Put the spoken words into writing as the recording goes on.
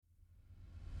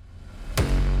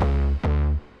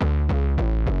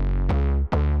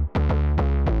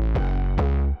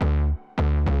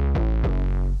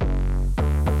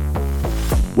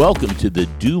Welcome to the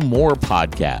Do More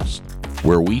podcast,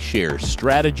 where we share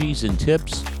strategies and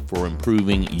tips for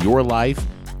improving your life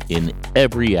in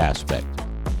every aspect.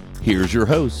 Here's your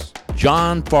host,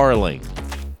 John Farling.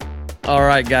 All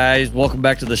right, guys, welcome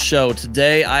back to the show.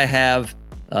 Today I have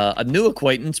a new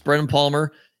acquaintance, Brennan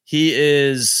Palmer. He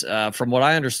is, from what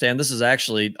I understand, this is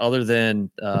actually, other than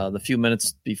the few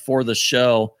minutes before the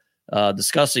show,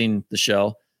 discussing the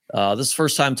show, this is the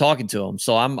first time talking to him.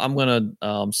 So I'm going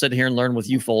to sit here and learn with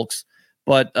you folks.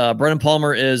 But Brennan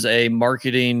Palmer is a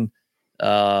marketing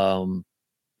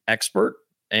expert,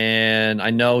 and I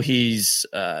know he's,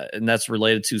 and that's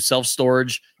related to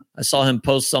self-storage. I saw him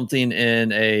post something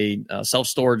in a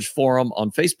self-storage forum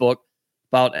on Facebook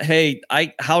about, hey,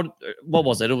 what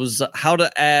was it? It was how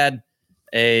to add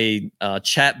a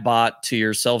chat bot to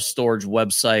your self-storage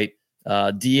website.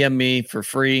 DM me for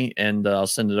free and I'll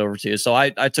send it over to you. So I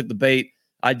took the bait.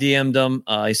 I DM'd him.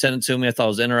 He sent it to me. I thought it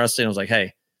was interesting. I was like,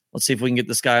 hey, let's see if we can get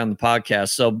this guy on the podcast.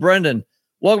 So Brendan,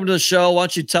 welcome to the show. Why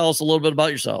don't you tell us a little bit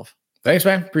about yourself? Thanks,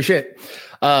 man. Appreciate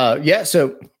it.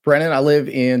 So Brennan, I live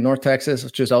in North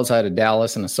Texas, just outside of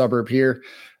Dallas in a suburb here.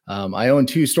 I own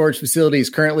 2 storage facilities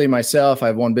currently myself. I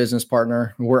have 1 business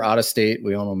partner. We're out of state.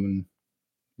 We own them in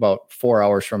about 4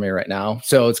 hours from me right now.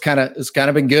 So it's kind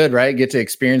of been good, right? Get to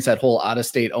experience that whole out of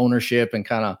state ownership and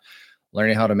kind of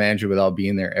learning how to manage it without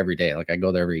being there every day. Like I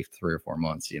go there every 3 or 4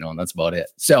 months, and that's about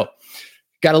it. So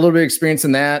got a little bit of experience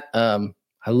in that.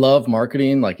 I love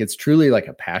marketing. Like it's truly like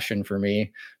a passion for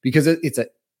me because it's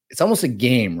almost a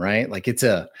game, right? Like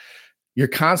you're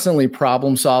constantly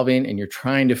problem solving and you're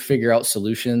trying to figure out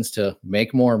solutions to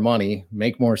make more money,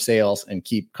 make more sales, and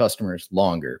keep customers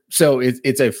longer. So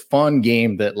it's a fun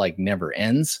game that like never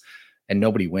ends and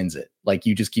nobody wins it. Like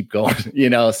you just keep going,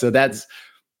 So that's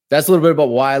a little bit about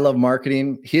why I love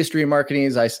marketing. History of marketing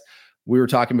is we were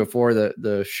talking before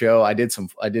the show. I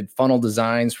did funnel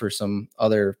designs for some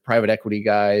other private equity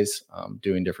guys,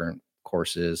 doing different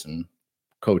courses and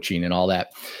coaching and all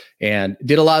that, and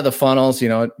did a lot of the funnels,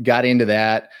 got into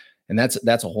that. And that's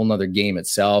a whole nother game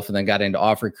itself. And then got into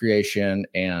offer creation,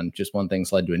 and just one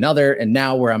thing's led to another. And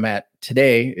now where I'm at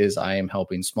today is I am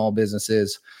helping small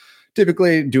businesses,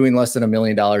 typically doing less than $1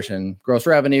 million in gross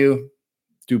revenue,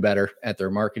 do better at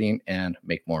their marketing and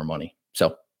make more money.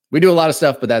 So we do a lot of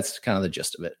stuff, but that's kind of the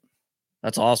gist of it.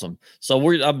 That's awesome. So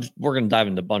we're going to dive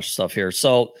into a bunch of stuff here.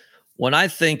 So when I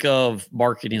think of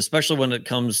marketing, especially when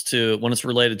it's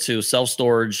related to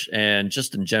self-storage and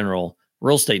just in general,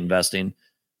 real estate investing,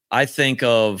 I think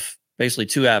of basically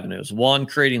 2 avenues. 1,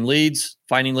 creating leads,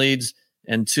 finding leads,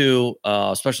 and 2,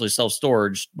 especially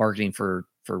self-storage marketing for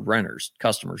renters,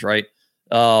 customers, right?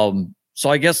 So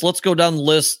I guess let's go down the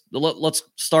list. Let's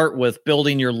start with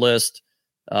building your list.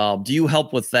 Do you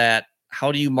help with that?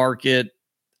 How do you market?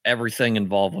 Everything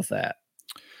involved with that?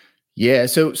 Yeah.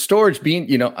 So storage being,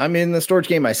 I'm in the storage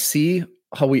game. I see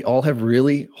how we all have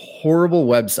really horrible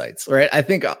websites, right? I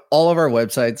think all of our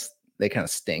websites, they kind of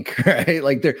stink, right?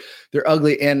 Like they're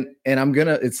ugly. And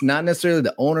it's not necessarily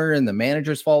the owner and the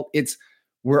manager's fault.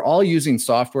 We're all using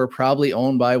software probably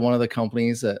owned by one of the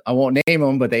companies that I won't name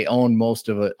them, but they own most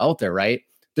of it out there, right?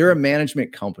 They're a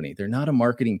management company. They're not a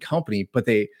marketing company, but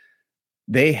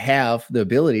they have the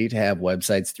ability to have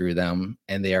websites through them,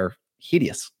 and they are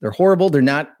hideous. They're horrible.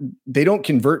 They don't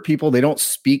convert people. They don't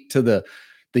speak to the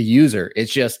user.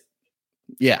 It's just,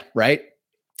 yeah. Right.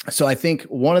 So I think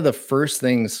one of the first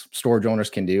things storage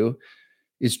owners can do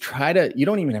is you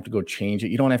don't even have to go change it.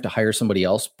 You don't have to hire somebody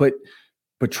else, but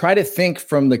try to think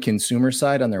from the consumer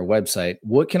side on their website.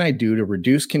 What can I do to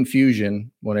reduce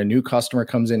confusion when a new customer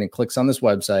comes in and clicks on this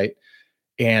website?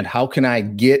 And how can I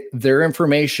get their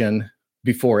information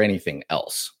before anything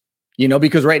else?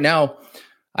 Because right now,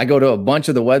 I go to a bunch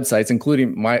of the websites,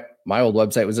 including my old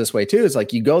website was this way too. It's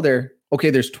like you go there, okay,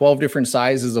 there's 12 different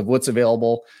sizes of what's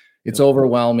available. It's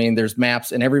overwhelming. There's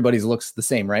maps and everybody's looks the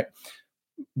same, right?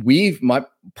 My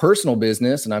personal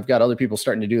business, and I've got other people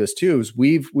starting to do this too, is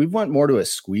we've went more to a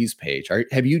squeeze page.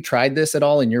 Have you tried this at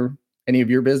all in any of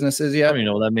your businesses yet? I don't even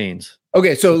know what that means.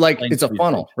 Okay, so like it's a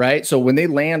funnel, right? So when they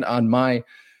land on my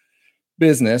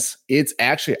business, it's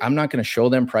actually, I'm not going to show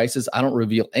them prices. I don't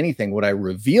reveal anything. What I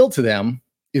reveal to them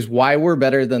is why we're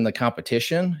better than the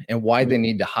competition and why they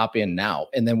need to hop in now.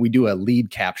 And then we do a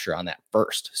lead capture on that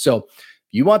first. So if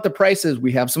you want the prices,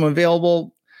 we have some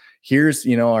available. Here's,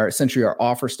 essentially our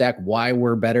offer stack, why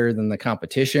we're better than the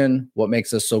competition, what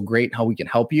makes us so great, how we can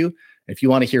help you. If you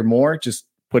want to hear more, just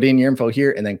put in your info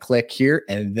here and then click here,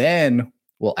 and then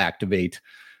we'll activate.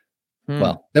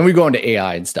 Well, then we go into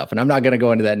AI and stuff, and I'm not going to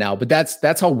go into that now, but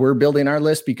that's how we're building our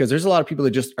list, because there's a lot of people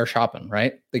that just are shopping,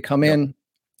 right? They come in,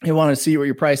 they want to see what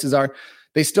your prices are.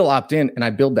 They still opt in, and I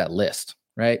build that list,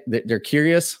 right? They're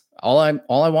curious. All I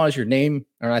want is your name.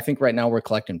 And I think right now we're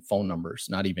collecting phone numbers,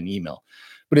 not even email,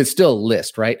 but it's still a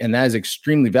list, right? And that is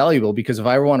extremely valuable because if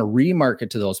I want to remarket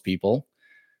to those people,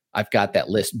 I've got that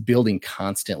list building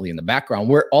constantly in the background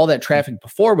where all that traffic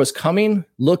before was coming,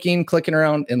 looking, clicking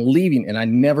around and leaving. And I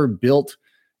never built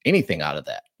anything out of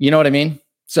that. You know what I mean?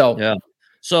 So, yeah.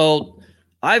 So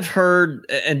I've heard,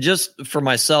 and just for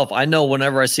myself, I know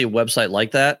whenever I see a website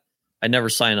like that, I never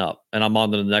sign up and I'm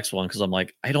on to the next one because I'm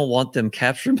like, I don't want them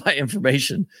capturing my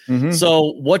information. Mm-hmm.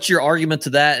 So what's your argument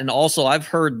to that? And also I've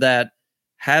heard that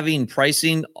having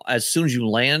pricing as soon as you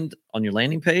land on your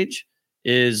landing page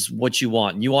is what you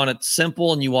want. You want it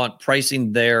simple and you want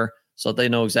pricing there so that they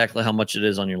know exactly how much it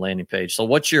is on your landing page. So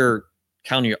what's your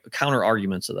counter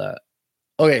arguments to that?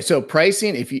 Okay. So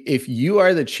pricing, if you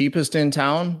are the cheapest in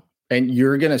town, and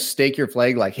you're going to stake your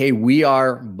flag like, hey, we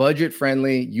are budget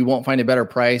friendly. You won't find a better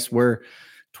price. We're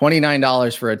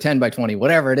 $29 for a 10 by 20,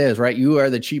 whatever it is, right? You are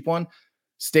the cheap one.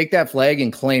 Stake that flag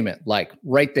and claim it. Like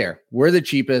right there. We're the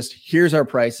cheapest. Here's our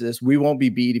prices. We won't be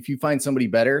beat. If you find somebody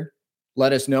better,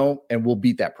 let us know and we'll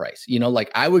beat that price. You know,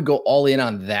 like I would go all in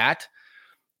on that.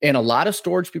 And a lot of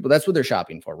storage people, that's what they're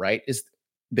shopping for, right? Is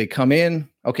they come in,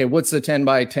 okay, what's the 10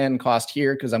 by 10 cost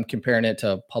here? Because I'm comparing it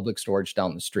to public storage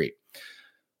down the street.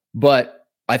 But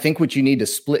I think what you need to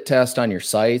split test on your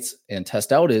sites and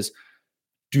test out is,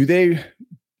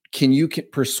 can you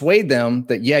persuade them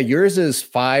that, yeah, yours is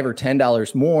 $5 or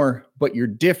 $10 more, but you're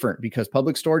different because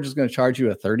public storage is going to charge you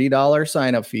a $30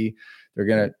 sign-up fee. They're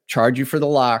going to charge you for the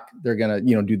lock. They're going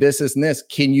to, do this, and this.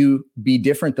 Can you be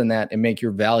different than that and make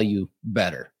your value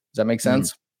better? Does that make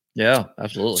sense? Yeah,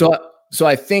 absolutely. So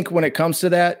I think when it comes to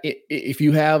that, if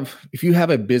you have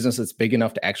a business that's big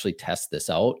enough to actually test this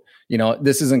out,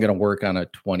 this isn't going to work on a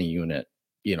 20 unit,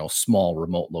 small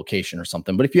remote location or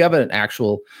something. But if you have an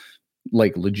actual,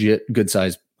 like legit good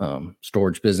size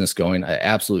storage business going, I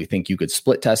absolutely think you could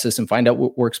split test this and find out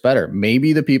what works better.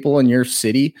 Maybe the people in your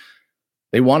city,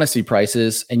 they want to see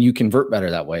prices and you convert better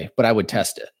that way, but I would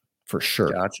test it for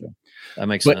sure. Gotcha. That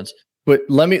makes sense. But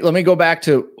let me go back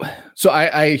to, so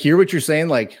I hear what you're saying.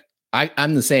 Like,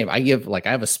 I'm the same. I have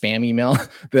a spam email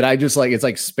that I just like, it's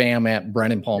like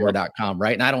spam@brennanpalmer.com,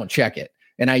 right? And I don't check it.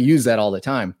 And I use that all the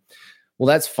time. Well,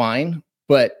 that's fine.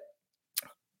 But,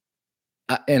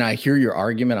 and I hear your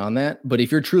argument on that, but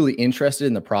if you're truly interested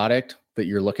in the product that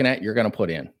you're looking at, you're going to put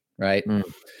in, right?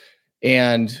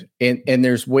 And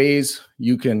there's ways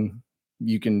you can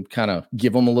kind of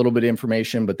give them a little bit of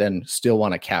information, but then still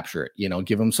want to capture it,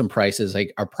 give them some prices.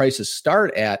 Like our prices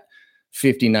start at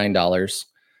 $59.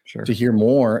 Sure. To hear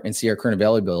more and see our current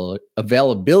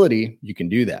availability, you can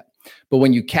do that. But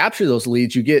when you capture those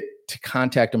leads, you get to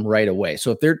contact them right away.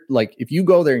 So if you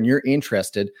go there and you're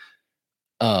interested,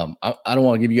 I don't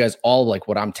want to give you guys all like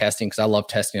what I'm testing because I love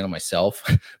testing on myself.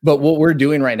 But what we're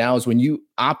doing right now is when you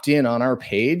opt in on our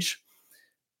page,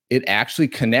 it actually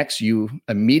connects you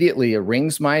immediately. It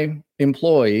rings my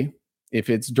employee. If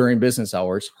it's during business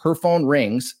hours, her phone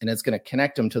rings and it's going to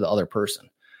connect them to the other person.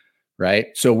 Right.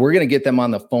 So we're going to get them on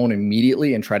the phone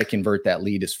immediately and try to convert that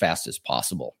lead as fast as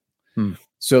possible.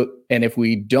 So, and if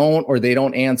we don't, or they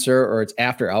don't answer, or it's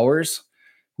after hours,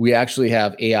 we actually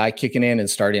have AI kicking in and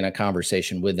starting a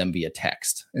conversation with them via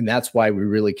text. And that's why we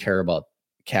really care about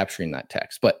capturing that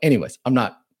text. But anyways, I'm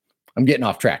getting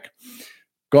off track.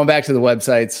 Going back to the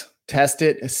websites, test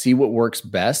it, see what works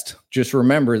best. Just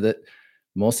remember that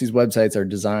most of these websites are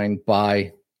designed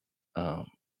by,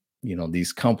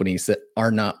 these companies that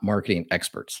are not marketing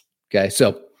experts. Okay.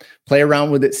 So play around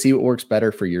with it, see what works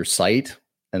better for your site,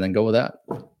 and then go with that.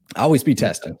 Always be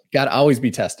testing. Got to always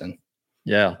be testing.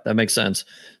 Yeah, that makes sense.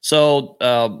 So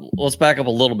let's back up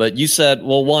a little bit. You said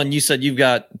you've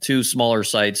got two smaller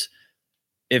sites.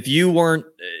 If you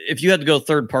had to go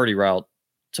third party route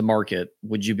to market,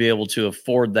 would you be able to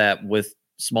afford that with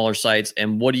smaller sites?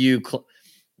 And what do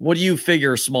you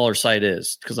figure a smaller site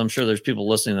is? Because I'm sure there's people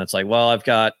listening that's like, well, I've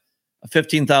got a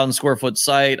 15,000 square foot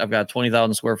site. I've got a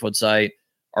 20,000 square foot site.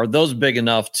 Are those big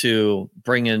enough to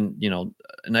bring in,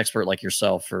 an expert like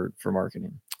yourself for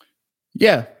marketing?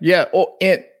 Yeah. Oh,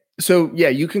 and so,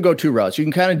 you can go two routes. You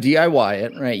can kind of DIY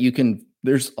it, right?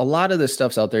 There's a lot of this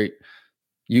stuff's out there.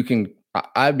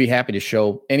 I'd be happy to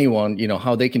show anyone,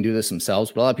 how they can do this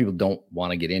themselves, but a lot of people don't want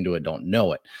to get into it, don't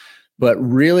know it. But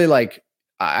really,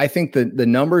 I think the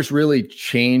numbers really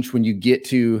change when you get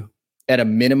to, at a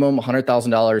minimum,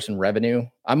 $100,000 in revenue.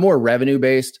 I'm more revenue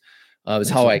based, is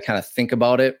how I kind of think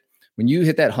about it. When you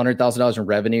hit that $100,000 in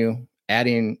revenue,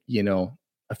 adding,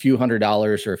 a few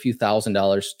 $100s or a few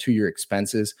 $1,000s to your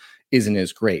expenses isn't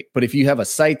as great. But if you have a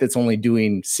site that's only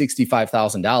doing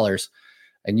 $65,000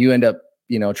 and you end up,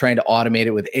 trying to automate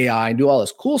it with AI and do all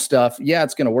this cool stuff. Yeah,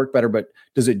 it's going to work better, but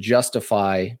does it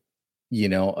justify, a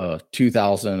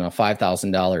 $2,000, a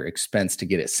 $5,000 expense to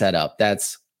get it set up?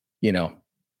 That's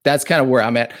kind of where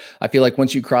I'm at. I feel like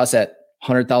once you cross that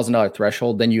 $100,000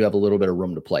 threshold, then you have a little bit of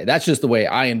room to play. That's just the way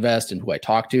I invest and who I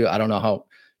talk to. I don't know how,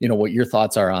 what your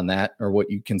thoughts are on that or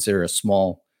what you consider a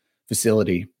small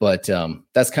facility, but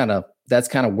that's kind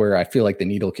of where I feel like the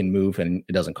needle can move and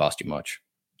it doesn't cost you much.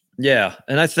 Yeah.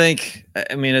 And I think,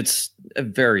 it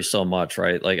varies so much,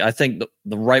 right? Like, I think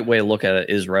the right way to look at it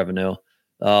is revenue.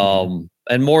 And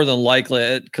more than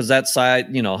likely, because that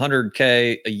side,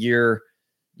 $100K a year,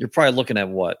 you're probably looking at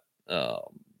what?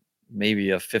 Maybe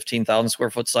a 15,000 square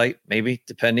foot site, maybe,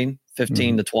 depending,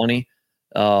 15 to 20.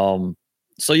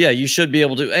 So yeah, you should be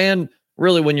able to, and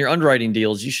really when you're underwriting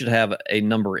deals, you should have a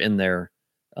number in there.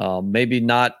 Maybe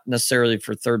not necessarily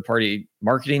for third party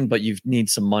marketing, but you need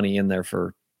some money in there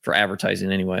for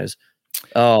advertising anyways.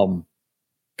 Go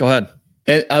ahead.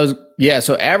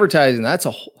 So advertising,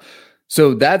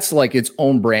 so that's like its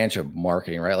own branch of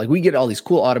marketing, right? Like we get all these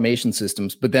cool automation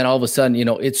systems, but then all of a sudden,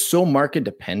 it's so market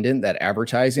dependent that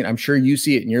advertising, I'm sure you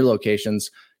see it in your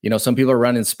locations. Some people are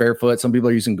running Sparefoot, some people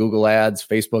are using Google Ads,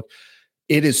 Facebook.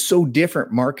 It is so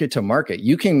different market to market.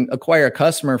 You can acquire a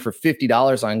customer for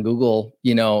 $50 on Google,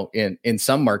 in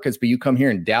some markets, but you come here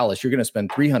in Dallas, you're going to spend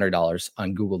 $300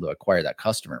 on Google to acquire that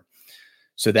customer.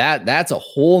 So that's a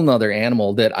whole nother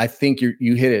animal that I think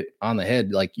you hit it on the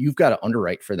head. Like you've got to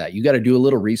underwrite for that. You got to do a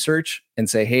little research and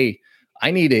say, hey,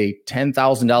 I need a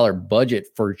 $10,000 budget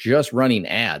for just running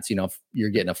ads. If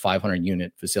you're getting a 500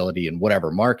 unit facility in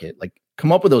whatever market, like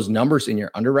come up with those numbers in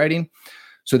your underwriting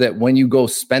so that when you go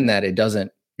spend that,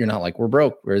 you're not like, we're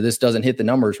broke or this doesn't hit the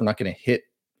numbers. We're not going to hit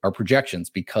our projections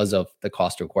because of the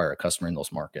cost to acquire a customer in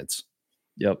those markets.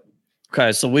 Yep.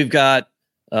 Okay. So we've got,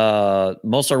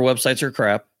 most of our websites are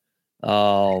crap.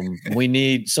 We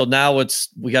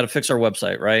got to fix our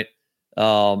website, right?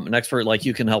 An expert like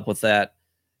you can help with that.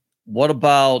 What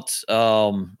about, I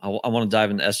want to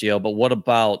dive into SEO, but what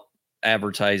about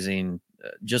advertising?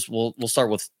 We'll start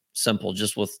with simple,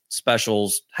 just with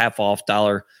specials, half off,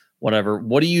 $1, whatever.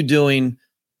 What are you doing,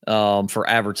 for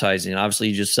advertising? Obviously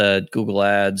you just said Google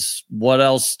Ads. What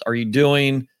else are you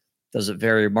doing? Does it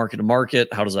vary market to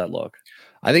market? How does that look?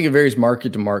 I think it varies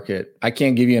market to market. I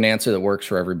can't give you an answer that works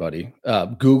for everybody.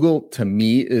 Google to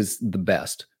me is the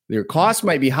best. Your cost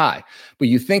might be high, but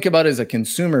you think about it as a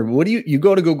consumer. What do you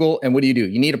go to Google and what do?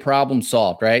 You need a problem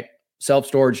solved, right?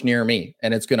 Self-storage near me.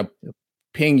 And it's going to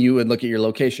ping you and look at your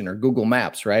location or Google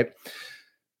Maps, right?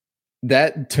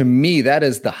 That to me, that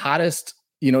is the hottest.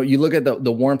 You look at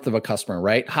the warmth of a customer,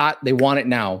 right? Hot, they want it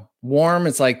now. Warm,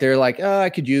 it's like they're like, oh,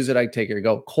 I could use it. I could take it or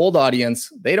go. Cold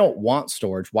audience, they don't want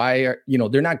storage. Why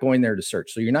they're not going there to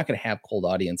search. So you're not going to have cold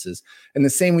audiences. And the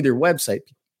same with your website.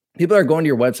 People are going to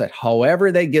your website.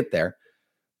 However they get there,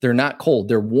 they're not cold.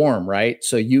 They're warm, right?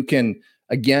 So you can,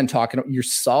 again, you're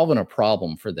solving a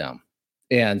problem for them.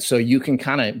 And so you can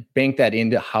kind of bank that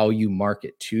into how you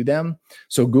market to them.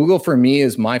 So Google for me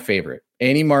is my favorite.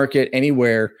 Any market,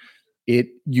 anywhere,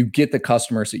 you get the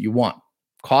customers that you want.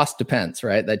 Cost depends,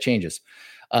 right? That changes.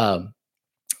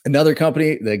 Another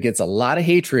company that gets a lot of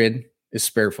hatred is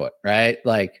Sparefoot, right?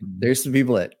 Like there's some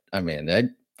people that,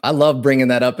 I love bringing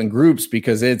that up in groups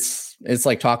because it's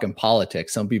like talking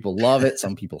politics. Some people love it.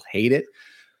 Some people hate it.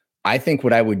 I think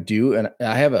what I would do, and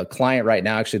I have a client right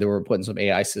now, actually, that we're putting some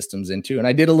AI systems into, and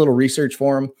I did a little research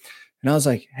for him. And I was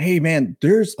like, hey man,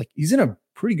 he's in a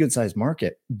pretty good sized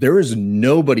market. There is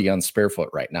nobody on Sparefoot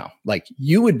right now. Like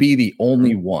you would be the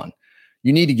only one.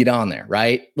 You need to get on there,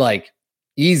 right? Like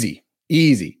easy,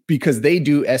 because they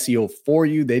do SEO for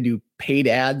you. They do paid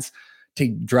ads to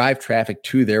drive traffic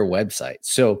to their website.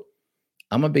 So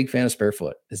I'm a big fan of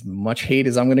Sparefoot. As much hate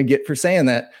as I'm going to get for saying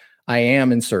that, I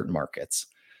am in certain markets.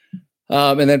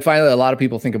 And then finally, a lot of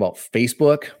people think about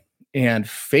Facebook, and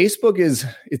Facebook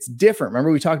it's different.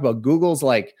 Remember we talked about Google's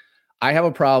like, I have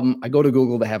a problem. I go to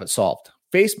Google to have it solved.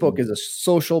 Facebook is a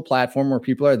social platform where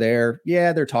people are there.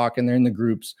 Yeah, they're talking. They're in the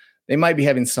groups. They might be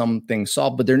having some things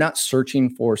solved, but they're not searching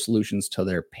for solutions to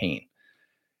their pain.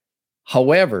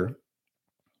 However,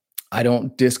 I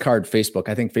don't discard Facebook.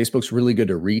 I think Facebook's really good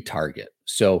to retarget.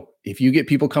 So if you get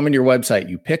people coming to your website,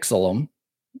 you pixel them,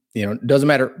 it doesn't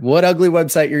matter what ugly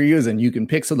website you're using, you can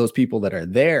pixel those people that are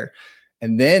there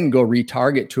and then go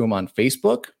retarget to them on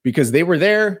Facebook because they were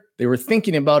there. They were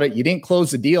thinking about it. You didn't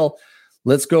close the deal.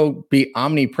 Let's go be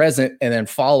omnipresent and then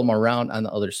follow them around on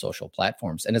the other social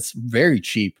platforms. And it's very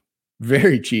cheap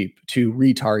to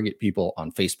retarget people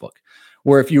on Facebook.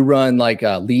 Where if you run like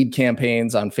lead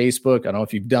campaigns on Facebook, I don't know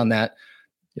if you've done that.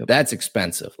 Yep. That's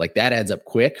expensive. Like that adds up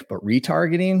quick, but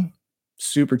retargeting,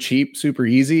 super cheap, super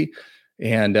easy.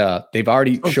 And they've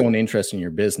already shown interest in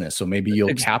your business. So maybe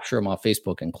you'll capture them off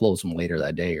Facebook and close them later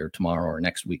that day or tomorrow or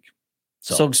next week.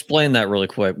 So explain that really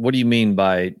quick. What do you mean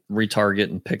by retarget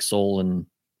and pixel? And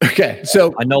okay,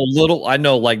 so I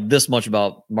know like this much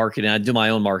about marketing. I do my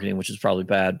own marketing, which is probably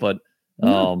bad, but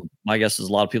my guess is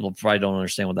a lot of people probably don't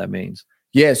understand what that means.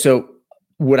 Yeah. So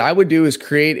what I would do is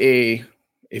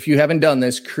if you haven't done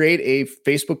this, create a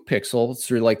Facebook pixel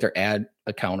through like their ad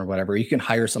account or whatever. You can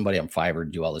hire somebody on Fiverr to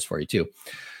do all this for you too.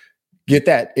 Get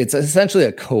that. It's essentially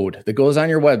a code that goes on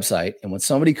your website. And when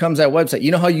somebody comes to that website,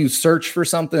 you know how you search for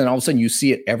something and all of a sudden you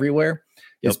see it everywhere?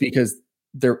 It's because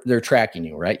they're tracking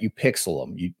you, right? You pixel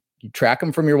them. You track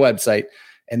them from your website,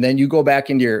 and then you go back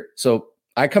into so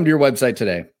I come to your website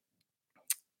today.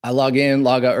 I log in,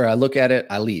 log out, or I look at it,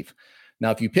 I leave.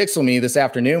 Now, if you pixel me this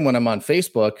afternoon when I'm on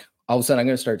Facebook, all of a sudden I'm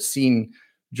going to start seeing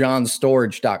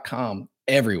johnstorage.com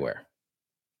everywhere.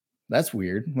 That's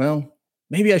weird. Well,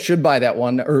 maybe I should buy that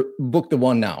one or book the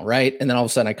one now, right? And then all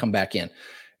of a sudden I come back in.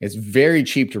 It's very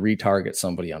cheap to retarget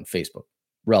somebody on Facebook,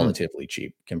 relatively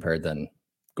cheap compared than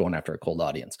going after a cold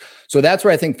audience. So that's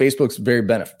where I think Facebook's very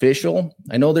beneficial.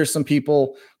 I know there's some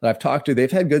people that I've talked to,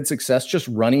 they've had good success just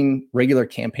running regular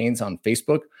campaigns on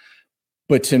Facebook.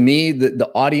 But to me, the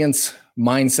audience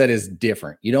mindset is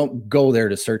different. You don't go there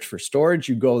to search for storage.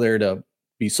 You go there to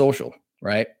be social,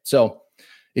 right? So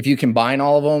if you combine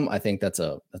all of them, I think that's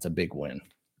a big win.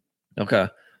 Okay.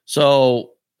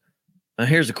 So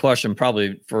here's a question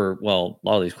probably for, well, a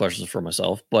lot of these questions are for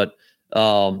myself, but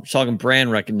talking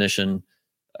brand recognition,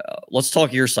 let's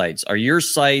talk your sites. Are your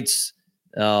sites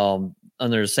under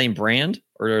the same brand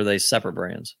or are they separate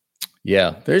brands?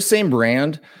 Yeah, they're the same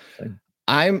brand. Okay.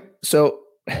 I'm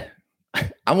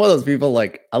one of those people,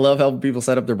 like, I love helping people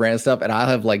set up their brand stuff, and I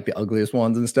have like the ugliest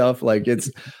ones and stuff. Like,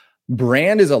 it's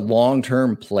brand is a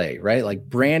long-term play, right? Like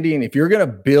branding, if you're going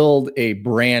to build a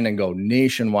brand and go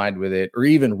nationwide with it or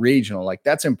even regional, like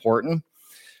that's important.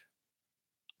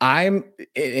 And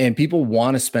people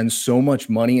want to spend so much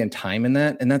money and time in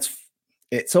that. And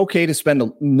it's okay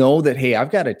to know that, hey,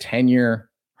 I've got a 10-year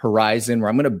horizon where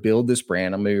I'm going to build this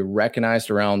brand. I'm going to be recognized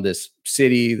around this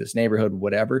city, this neighborhood,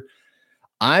 whatever.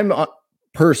 I'm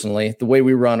personally, the way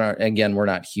we run again, we're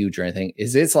not huge or anything,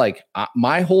 it's like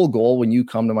my whole goal when you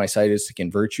come to my site is to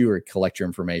convert you or collect your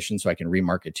information so I can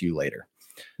remarket to you later.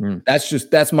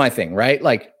 That's my thing, right?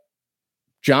 Like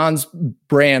John's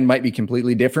brand might be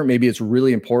completely different. Maybe it's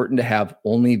really important to have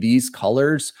only these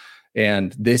colors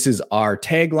and this is our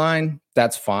tagline.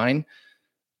 That's fine.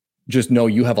 Just know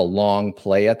you have a long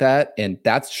play at that. And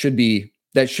that should be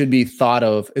thought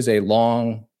of as a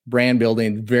long brand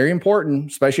building. Very important,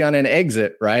 especially on an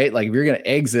exit, right? Like if you're going to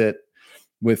exit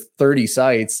with 30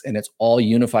 sites and it's all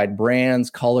unified brands,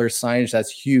 colors, signage,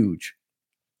 that's huge.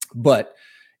 But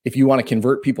if you want to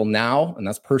convert people now, and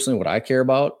that's personally what I care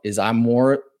about, is I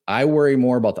worry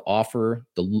more about the offer,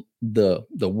 the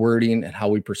wording, and how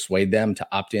we persuade them to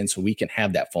opt in so we can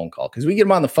have that phone call. Because we get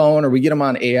them on the phone or we get them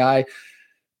on AI,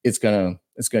 it's gonna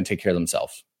take care of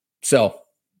themselves. So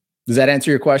does that answer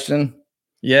your question?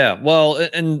 Yeah. Well,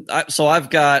 so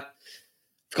I've got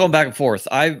going back and forth.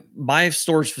 My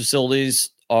storage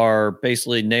facilities are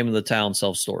basically name of the town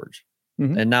self-storage.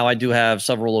 Mm-hmm. And now I do have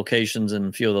several locations in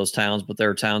a few of those towns, but there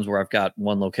are towns where I've got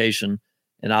one location,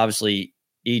 and obviously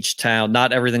each town,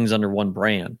 not everything's under one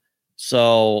brand.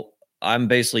 So I'm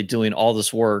basically doing all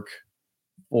this work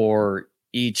for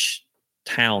each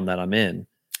town that I'm in.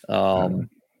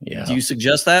 Yeah. Do you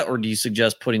suggest that, or do you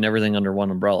suggest putting everything under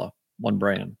one umbrella, one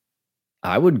brand?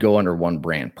 I would go under one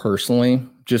brand personally,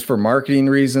 just for marketing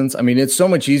reasons. I mean, it's so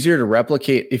much easier to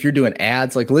replicate if you're doing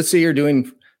ads. Like, let's say you're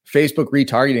doing Facebook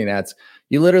retargeting ads.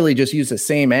 You literally just use the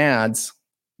same ads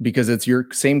because it's your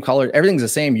same color. Everything's the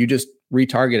same. You just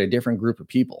retarget a different group of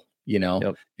people,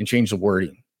 and change the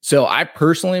wording. So I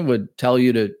personally would tell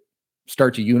you to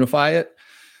start to unify it.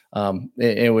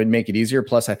 It would make it easier.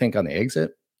 Plus, I think on the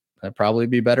exit, that'd probably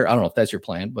be better. I don't know if that's your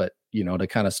plan, but to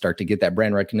kind of start to get that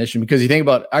brand recognition, because you think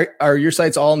about, are your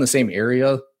sites all in the same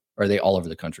area? Or are they all over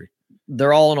the country?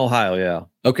 They're all in Ohio. Yeah.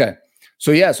 Okay.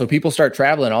 So people start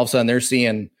traveling. All of a sudden they're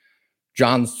seeing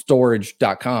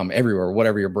johnstorage.com everywhere,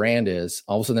 whatever your brand is.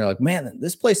 All of a sudden they're like, man,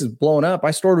 this place is blowing up.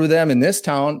 I stored with them in this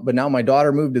town, but now my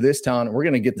daughter moved to this town and we're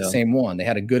going to get the same one. They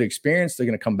had a good experience. They're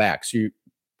going to come back. So you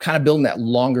kind of building that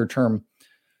longer term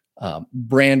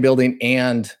brand building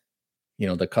and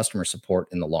the customer support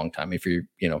in the long time. If you're,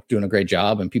 doing a great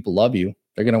job and people love you,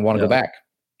 they're going to want to go back.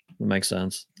 That makes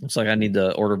sense. Looks like I need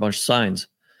to order a bunch of signs.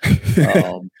 That's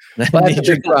a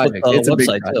big project. It's a big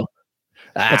project. Too.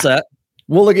 What's that?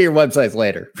 We'll look at your websites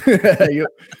later.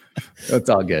 That's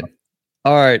all good.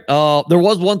 All right. There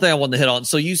was one thing I wanted to hit on.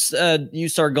 So you said you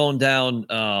started going down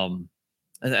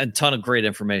a ton of great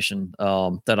information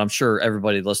that I'm sure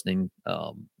everybody listening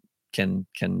can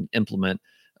implement.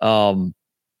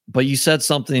 But you said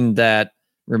something that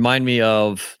reminded me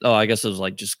of, I guess it was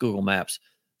like just Google Maps.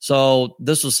 So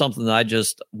this was something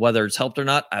that whether it's helped or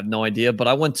not, I have no idea. But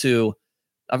I've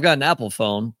got an Apple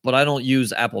phone, but I don't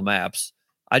use Apple Maps.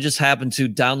 I just happened to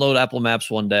download Apple Maps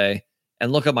one day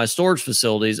and look at my storage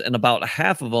facilities, and about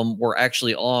half of them were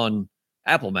actually on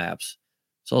Apple Maps.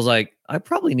 So I was like, I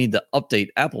probably need to update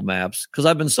Apple Maps because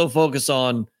I've been so focused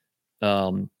on,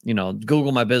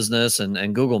 Google My Business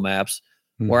and Google Maps,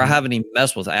 where I haven't even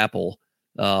messed with Apple.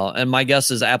 And my guess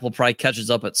is Apple probably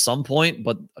catches up at some point,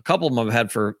 but a couple of them I've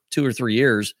had for 2 or 3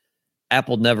 years.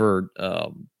 Apple never,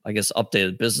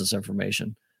 updated business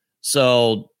information.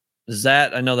 So is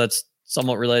that, I know that's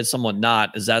somewhat related, somewhat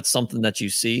not. Is that something that you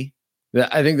see? Yeah,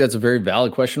 I think that's a very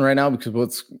valid question right now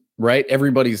because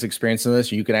everybody's experiencing this.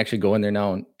 You can actually go in there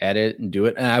now and edit and do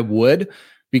it. And I would,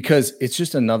 because it's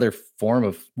just another form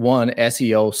of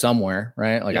SEO somewhere,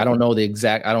 right? Like, I don't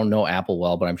know Apple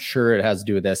well, but I'm sure it has to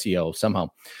do with SEO somehow.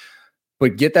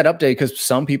 But get that update because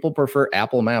some people prefer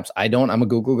Apple Maps. I don't. I'm a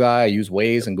Google guy. I use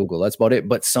Waze and Google. That's about it.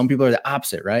 But some people are the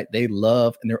opposite, right? They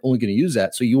love and they're only going to use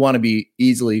that. So you want to be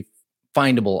easily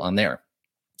findable on there.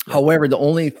 Yeah. However, the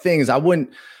only thing is I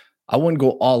wouldn't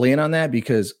go all in on that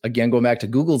because, again, going back to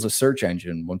Google's a search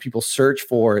engine. When people search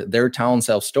for their town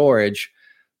self-storage,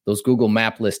 those Google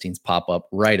map listings pop up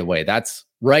right away. That's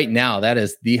right now. That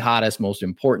is the hottest, most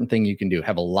important thing you can do.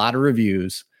 Have a lot of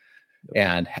reviews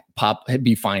and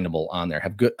be findable on there.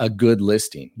 Have a good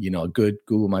listing, a good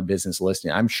Google My Business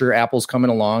listing. I'm sure Apple's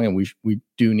coming along and we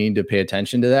do need to pay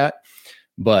attention to that.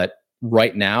 But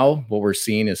right now, what we're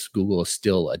seeing is Google is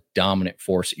still a dominant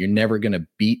force. You're never going to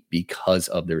beat because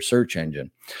of their search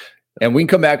engine. And we can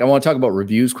come back. I want to talk about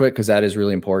reviews quick because that is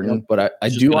really important. But I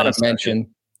do want to mention,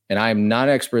 and I'm not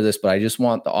an expert at this, but I just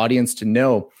want the audience to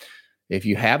know, if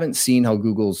you haven't seen how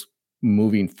Google's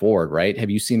moving forward, right? Have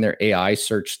you seen their AI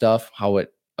search stuff, how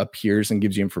it appears and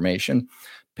gives you information?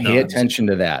 Pay attention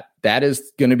to that. That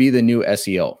is going to be the new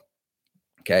SEO.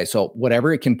 Okay. So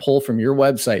whatever it can pull from your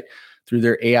website through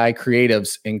their AI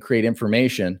creatives and create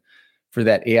information for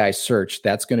that AI search,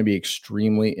 that's going to be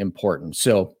extremely important.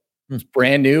 So it's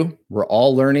brand new. We're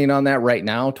all learning on that right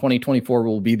now. 2024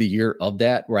 will be the year of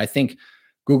that, where I think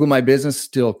Google My Business is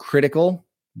still critical,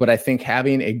 but I think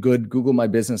having a good Google My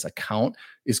Business account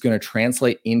is going to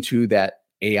translate into that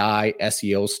AI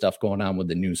SEO stuff going on with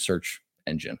the new search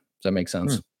engine. Does that make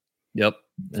sense? Yep.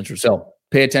 Interesting. So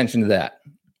pay attention to that.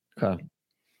 Okay.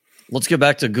 Let's get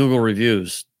back to Google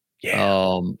reviews.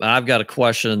 Yeah. I've got a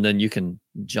question, and then you can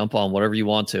jump on whatever you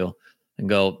want to and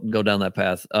go down that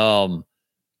path.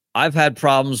 I've had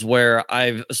problems where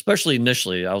especially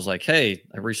initially, I was like, hey,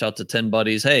 I reached out to 10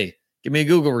 buddies. Hey, give me a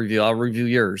Google review. I'll review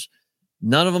yours.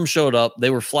 None of them showed up.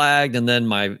 They were flagged. And then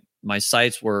my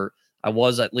sites were, I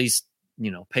was at least,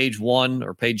 page 1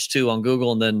 or page 2 on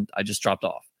Google. And then I just dropped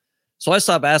off. So I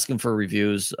stopped asking for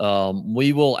reviews.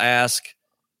 We will ask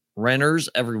renters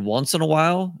every once in a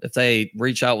while. If they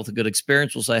reach out with a good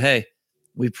experience, we'll say, hey,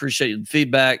 we appreciate your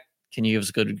feedback. Can you give us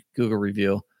a good Google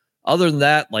review? Other than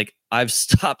that, I've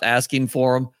stopped asking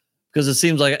for them because it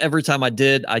seems like every time I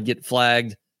did, I'd get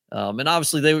flagged. And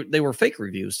obviously they were fake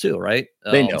reviews too, right?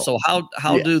 They know. So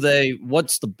how do they,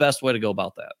 what's the best way to go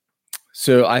about that?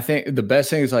 So I think the best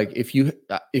thing is if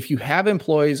you have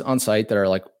employees on site that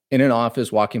are in an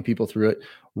office walking people through it,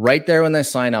 right there when they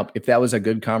sign up, if that was a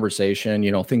good conversation,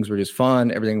 things were just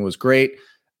fun, everything was great,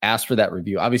 ask for that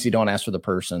review. Obviously don't ask for the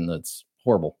person that's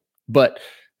horrible, but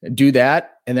do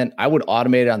that. And then I would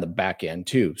automate it on the back end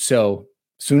too. So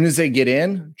as soon as they get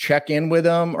in, check in with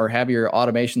them or have your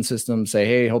automation system say,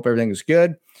 hey, hope everything is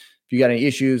good. If you got any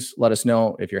issues, let us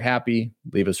know. If you're happy,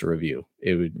 leave us a review.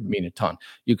 It would mean a ton.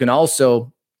 You can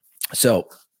also,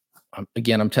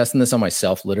 again, I'm testing this on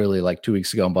myself literally 2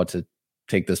 weeks ago. I'm about to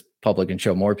take this public and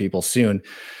show more people soon.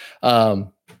 But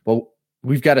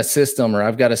we've got a system, or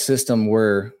I've got a system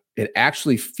where it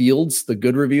actually fields the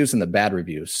good reviews and the bad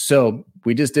reviews. So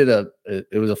we just did it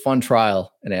was a fun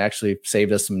trial, and it actually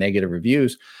saved us some negative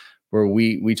reviews where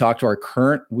we talked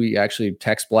to we actually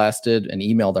text blasted and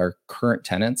emailed our current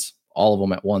tenants, all of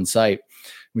them at one site.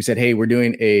 We said, hey, we're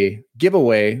doing a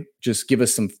giveaway. Just give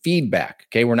us some feedback.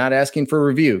 Okay. We're not asking for a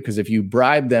review because if you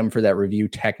bribe them for that review,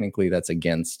 technically that's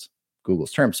against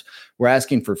Google's terms. We're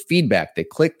asking for feedback. They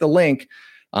click the link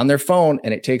on their phone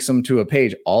and it takes them to a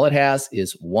page. All it has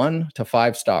is 1 to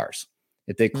 5 stars.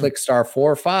 If they click star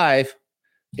 4 or 5,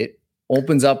 it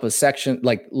opens up a section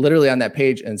literally on that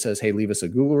page and says, hey, leave us a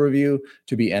Google review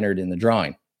to be entered in the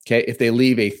drawing. Okay. If they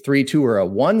leave a 3, 2, or a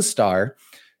 1 star,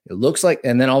 it looks like,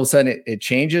 and then all of a sudden it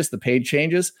changes, the page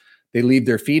changes. They leave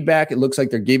their feedback. It looks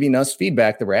like they're giving us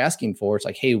feedback that we're asking for. It's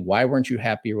like, hey, why weren't you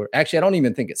happy? Actually, I don't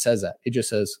even think it says that. It just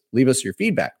says, leave us your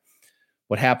feedback.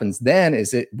 What happens then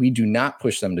is that we do not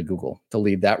push them to Google to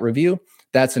leave that review.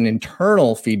 That's an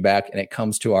internal feedback, and it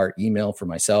comes to our email for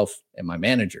myself and my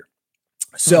manager.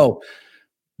 So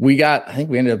I think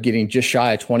we ended up getting just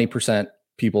shy of 20%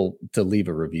 people to leave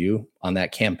a review on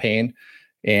that campaign.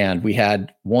 And we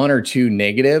had 1 or 2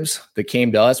 negatives that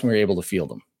came to us, and we were able to field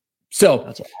them. So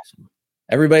that's awesome.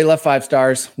 Everybody left 5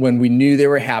 stars. When we knew they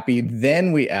were happy,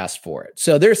 then we asked for it.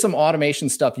 So there's some automation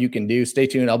stuff you can do. Stay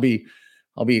tuned. I'll be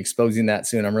exposing that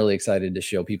soon. I'm really excited to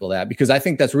show people that, because I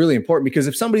think that's really important, because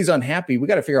if somebody's unhappy, we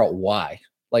got to figure out why.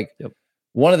 Like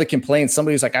one of the complaints,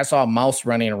 somebody was like, I saw a mouse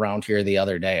running around here the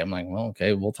other day. I'm like, well,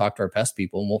 okay, we'll talk to our pest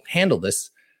people and we'll handle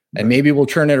this. And maybe we'll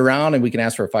turn it around and we can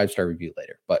ask for a 5-star review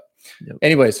later. But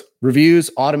anyways, reviews,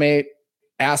 automate,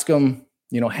 ask them,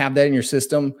 have that in your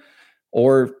system,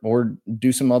 or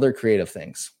do some other creative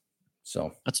things.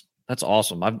 So that's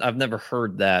awesome. I've never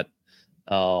heard that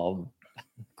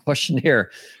question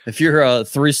here. If you're a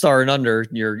 3-star and under,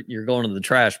 you're going to the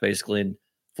trash basically, and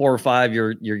 4 or 5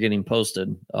 you're getting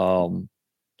posted.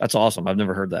 That's awesome. I've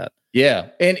never heard that. Yeah,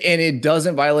 and it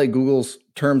doesn't violate Google's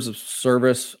terms of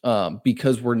service,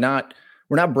 because we're not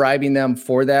bribing them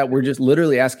for that. We're just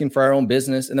literally asking for our own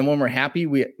business, and then when we're happy,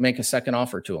 we make a second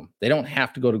offer to them. They don't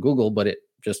have to go to Google, but it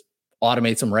just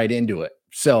automates them right into it.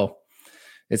 So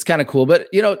it's kind of cool. But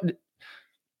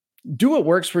do what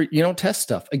works for test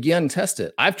stuff. Again, test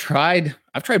it. I've tried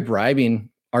bribing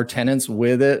our tenants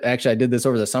with it. Actually, I did this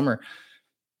over the summer.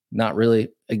 Not really.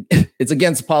 It's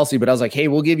against policy, but I was like, hey,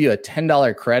 we'll give you a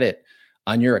 $10 credit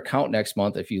on your account next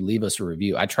month if you leave us a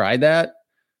review. I tried that.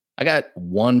 I got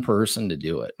 1 person to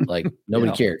do it. Like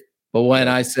nobody cared. But when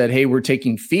I said, hey, we're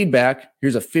taking feedback,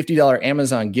 here's a $50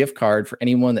 Amazon gift card for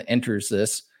anyone that enters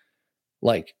this.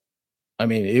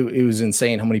 It was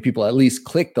insane how many people at least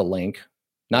clicked the link.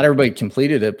 Not everybody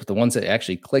completed it, but the ones that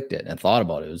actually clicked it and thought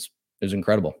about it, it was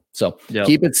incredible. So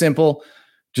keep it simple.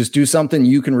 Just do something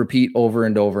you can repeat over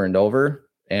and over and over,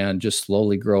 and just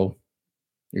slowly grow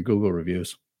your Google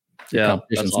reviews. Your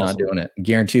competition's not doing it.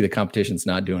 Guarantee the competition's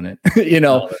not doing it.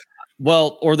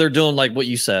 Well, or they're doing like what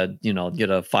you said, get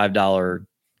a $5,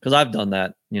 because I've done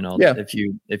that.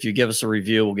 If you give us a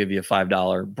review, we'll give you a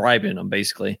 $5, bribing them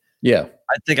basically. Yeah.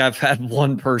 I think I've had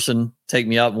 1 person take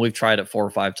me up, and we've tried it 4 or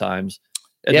 5 times.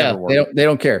 It never worked. They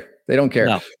don't care. They don't care.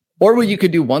 No. Or what you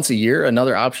could do once a year,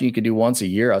 another option you could do once a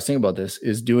year, I was thinking about this,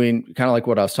 is doing kind of like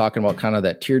what I was talking about, kind of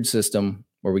that tiered system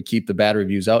where we keep the bad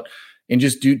reviews out, and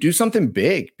just do something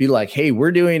big. Be like, hey,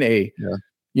 we're doing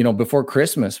before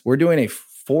Christmas, we're doing a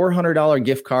 $400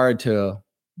 gift card to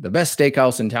the best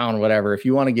steakhouse in town, whatever. If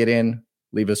you want to get in,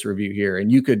 leave us a review here.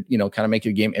 And you could, kind of make it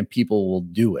a game, and people will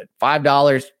do it.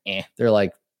 $5, they're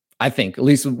like, I think, at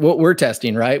least what we're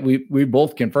testing, right? We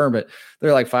both confirm it.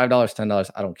 They're like $5, $10.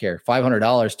 I don't care.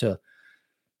 $500 to,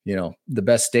 the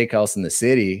best steakhouse in the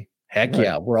city. Heck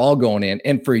yeah, we're all going in.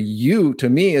 And for you, to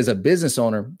me, as a business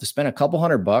owner, to spend a couple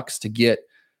 $100 to get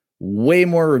way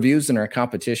more reviews than our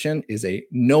competition is a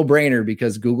no-brainer,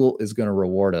 because Google is going to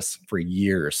reward us for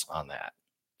years on that.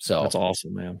 So that's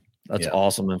awesome, man. That's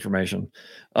awesome information.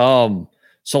 So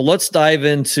let's dive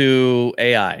into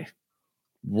AI.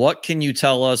 What can you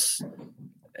tell us?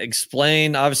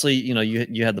 Explain. Obviously,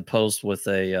 you had the post with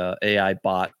a AI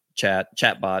bot chat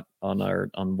bot on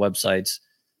websites.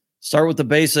 Start with the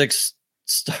basics.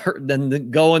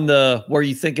 Then go into where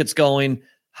you think it's going,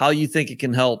 how you think it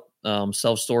can help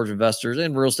self-storage investors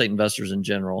and real estate investors in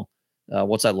general.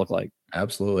 What's that look like?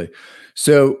 Absolutely.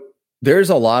 So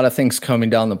there's a lot of things coming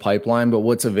down the pipeline, but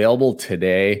what's available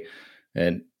today,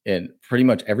 and pretty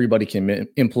much everybody can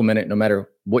implement it no matter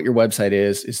what your website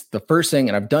is the first thing,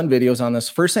 and I've done videos on this.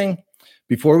 First thing,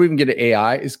 before we even get to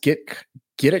AI, is get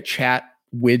a chat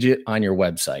widget on your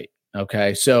website.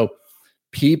 Okay. So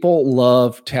people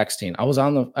love texting. I was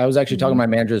actually talking to my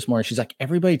manager this morning. She's like,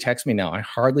 everybody texts me now. I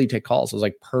hardly take calls. I was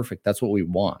like, perfect. That's what we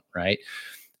want. Right.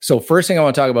 So first thing I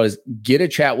want to talk about is get a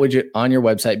chat widget on your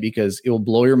website, because it will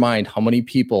blow your mind how many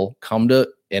people come to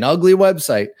an ugly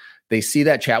website. They see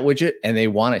that chat widget and they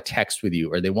want to text with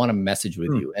you, or they want to message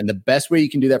with you. And the best way you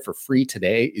can do that for free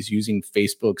today is using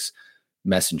Facebook's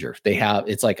Messenger.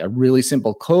 It's like a really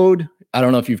simple code. I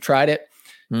don't know if you've tried it.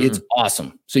 It's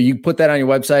awesome. So you put that on your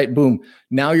website, boom.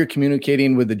 Now you're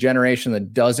communicating with the generation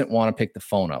that doesn't want to pick the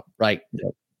phone up, right?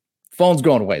 Yep. Phone's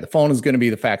going away. The phone is going to be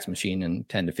the fax machine in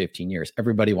 10 to 15 years.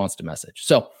 Everybody wants to message.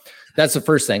 So that's the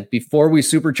first thing. Before we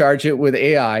supercharge it with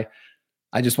AI,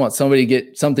 I just want somebody to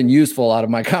get something useful out of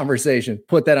my conversation.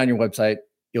 Put that on your website.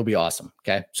 You'll be awesome.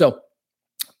 Okay. So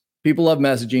people love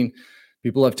messaging.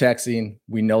 People love texting.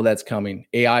 We know that's coming.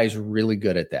 AI is really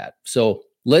good at that. So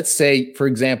let's say, for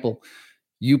example,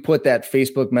 you put that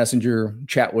Facebook Messenger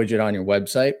chat widget on your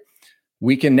website.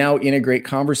 We can now integrate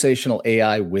conversational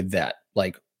AI with that,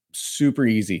 like super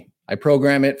easy. I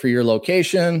program it for your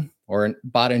location, or a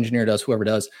bot engineer does, whoever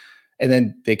does. And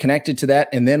then they connect it to that.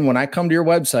 And then when I come to your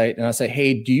website and I say,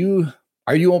 hey,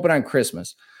 are you open on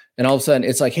Christmas? And all of a sudden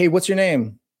it's like, hey, what's your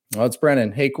name? Oh, it's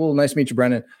Brennan. Hey, cool. Nice to meet you,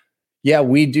 Brennan. Yeah,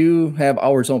 we do have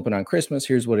hours open on Christmas.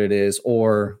 Here's what it is.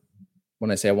 Or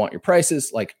when I say I want your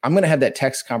prices, like I'm going to have that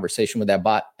text conversation with that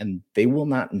bot and they will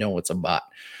not know it's a bot.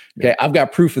 Okay. Yeah. I've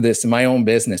got proof of this in my own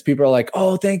business. People are like,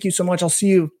 oh, thank you so much. I'll see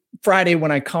you Friday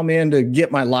when I come in to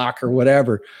get my lock or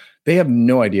whatever. They have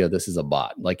no idea this is a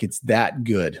bot. Like it's that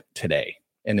good today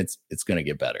and it's going to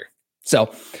get better.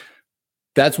 So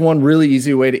that's one really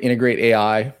easy way to integrate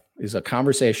AI is a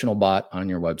conversational bot on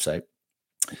your website.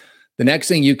 The next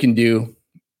thing you can do,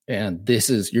 and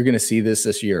you're going to see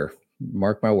this year,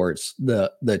 mark my words,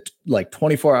 the like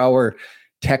 24-hour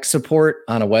tech support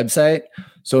on a website.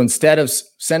 So instead of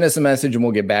send us a message and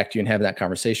we'll get back to you and have that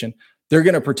conversation, they're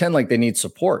going to pretend like they need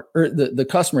support, or the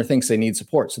customer thinks they need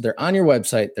support. So they're on your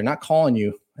website, they're not calling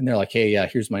you, and they're like, hey, yeah,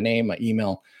 here's my name, my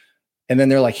email. And then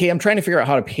they're like, hey, I'm trying to figure out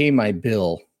how to pay my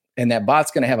bill. And that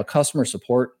bot's going to have a customer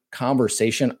support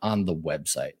conversation on the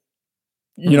website.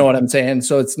 You know what I'm saying?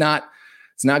 So it's not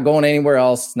going anywhere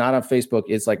else. It's not on Facebook.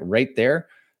 It's like right there.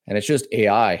 And it's just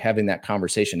AI having that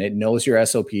conversation. It knows your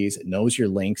SOPs, it knows your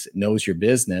links, it knows your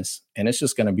business. And it's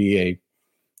just going to be a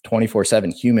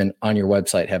 24/7 human on your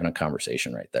website having a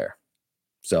conversation right there.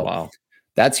 So wow.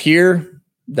 That's here.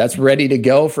 That's ready to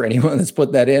go for anyone that's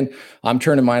put that in. I'm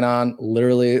turning mine on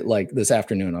literally like this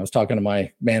afternoon. I was talking to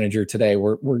my manager today.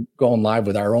 We're going live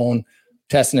with our own,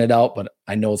 testing it out, but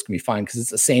I know it's going to be fine because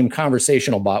it's the same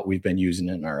conversational bot we've been using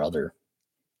in our other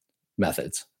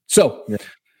methods. So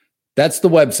that's the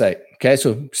website. Okay.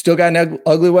 So still got an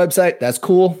ugly website. That's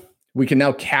cool. We can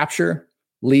now capture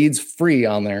leads free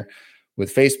on there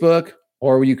with Facebook,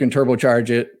 or you can turbocharge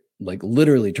it, like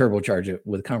literally turbocharge it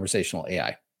with conversational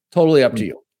AI. Totally up to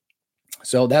you.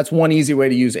 So that's one easy way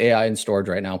to use AI in storage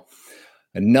right now.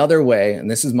 Another way,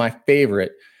 and this is my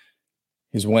favorite,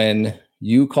 is when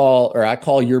you call, or I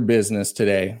call your business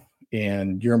today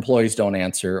and your employees don't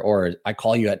answer, or I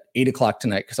call you at 8:00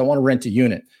 tonight because I want to rent a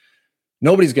unit.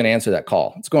 Nobody's going to answer that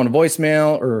call. It's going to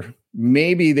voicemail, or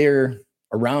maybe they're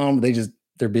around,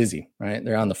 they're busy, right?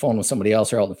 They're on the phone with somebody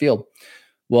else or out in the field.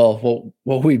 Well,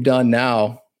 what we've done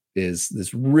now is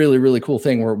this really, really cool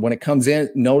thing where when it comes in,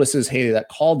 it notices, hey, that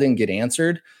call didn't get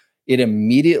answered. It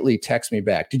immediately texts me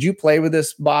back. Did you play with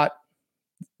this bot,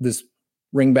 this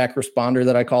ringback responder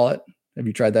that I call it? Have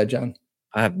you tried that, John?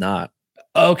 I have not.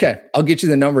 Okay. I'll get you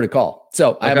the number to call.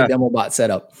 So I have a demo bot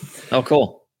set up. Oh,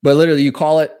 cool. But literally you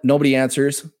call it, nobody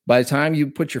answers. By the time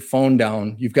you put your phone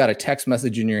down, you've got a text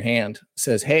message in your hand. It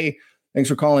says, hey, thanks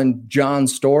for calling John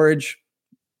Storage.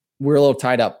 We're a little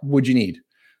tied up. What'd you need?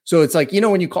 So it's like,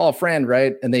 when you call a friend,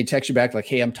 right? And they text you back like,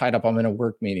 hey, I'm tied up. I'm in a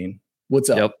work meeting. What's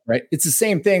up? Yep. Right? It's the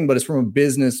same thing, but it's from a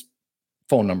business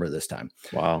phone number this time.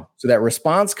 Wow. So that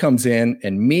response comes in,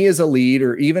 and me as a lead,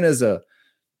 or even as a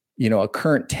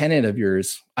current tenant of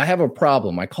yours, I have a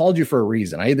problem. I called you for a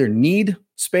reason. I either need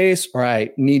space or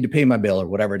I need to pay my bill or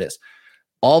whatever it is.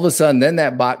 All of a sudden, then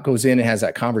that bot goes in and has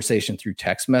that conversation through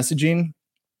text messaging.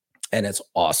 And it's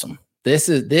awesome. This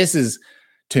is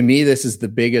to me, this is the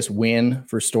biggest win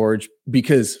for storage,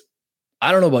 because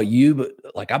I don't know about you, but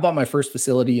like I bought my first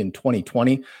facility in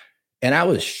 2020 and I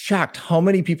was shocked how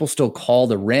many people still call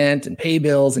to rent and pay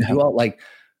bills and do all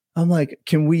I'm like,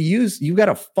 you've got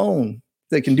a phone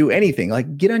that can do anything,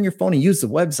 like get on your phone and use the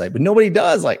website, but nobody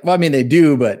does. They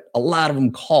do, but a lot of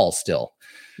them call still.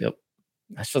 Yep.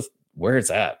 That's just where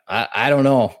it's at. I don't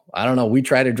know. We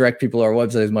try to direct people to our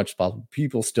website as much as possible.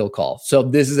 People still call. So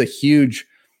this is a huge,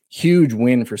 huge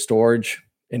win for storage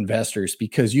investors,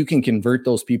 because you can convert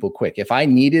those people quick. If I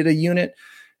needed a unit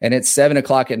and it's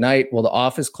 7:00 at night, well, the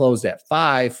office closed at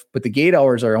 5, but the gate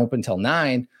hours are open till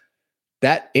 9.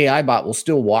 That AI bot will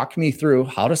still walk me through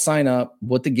how to sign up,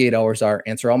 what the gate hours are,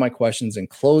 answer all my questions, and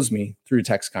close me through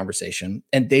text conversation.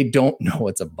 And they don't know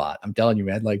it's a bot. I'm telling you,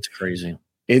 man, it's crazy.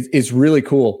 It's really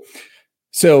cool.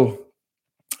 So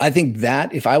I think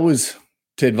that if I was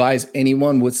to advise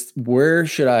anyone, where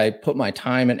should I put my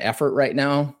time and effort right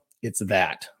now? It's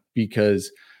that,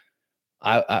 because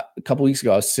a couple weeks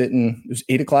ago, I was sitting, it was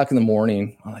 8:00 in the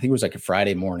morning. I think it was like a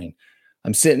Friday morning.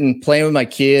 I'm sitting playing with my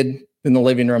kid in the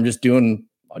living room, just doing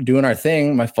our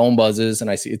thing. My phone buzzes and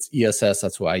I see it's ESS.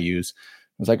 That's what I use.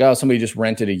 was like, oh, somebody just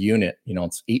rented a unit,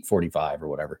 it's 8:45 or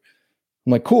whatever.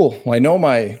 I'm like, cool. Well, I know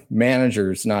my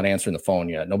manager's not answering the phone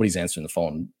yet. Nobody's answering the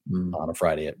phone on a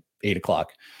Friday at 8:00.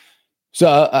 So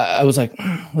I was like,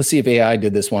 let's see if AI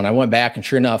did this one. I went back and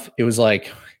sure enough, it was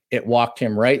like, it walked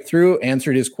him right through,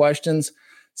 answered his questions,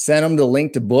 sent him the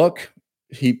link to book.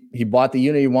 He bought the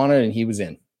unit he wanted and he was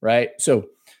in, right? So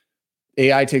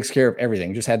AI takes care of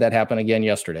everything. Just had that happen again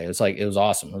yesterday. It was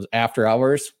awesome. It was after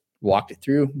hours, walked it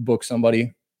through, booked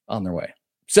somebody on their way.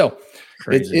 So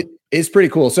it's pretty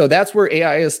cool. So that's where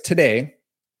AI is today.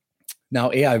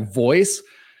 Now AI voice,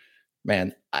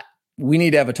 man, we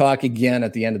need to have a talk again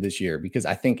at the end of this year, because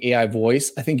I think AI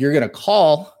voice, I think you're going to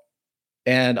call,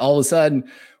 and all of a sudden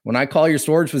when I call your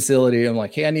storage facility, I'm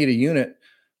like, hey, I need a unit.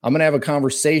 I'm going to have a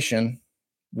conversation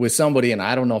with somebody, and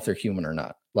I don't know if they're human or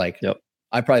not. Like, yep.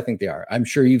 I probably think they are. I'm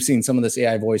sure you've seen some of this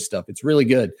AI voice stuff. It's really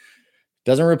good.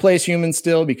 Doesn't replace humans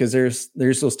still, because there's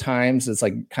those times it's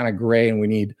like kind of gray and we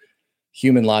need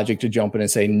human logic to jump in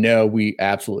and say, no, we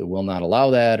absolutely will not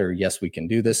allow that, or yes, we can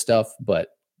do this stuff. But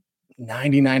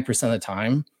 99% of the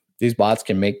time, these bots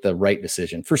can make the right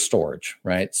decision for storage,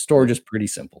 right? Storage is pretty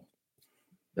simple.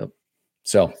 Yep.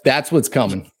 So that's what's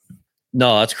coming.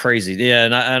 No, that's crazy. Yeah.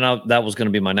 And that was going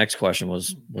to be my next question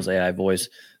was AI voice.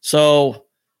 So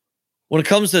when it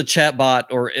comes to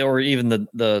chatbot or even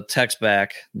the text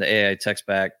back, the AI text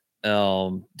back,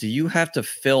 do you have to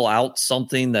fill out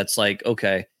something that's like,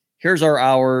 okay, here's our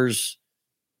hours,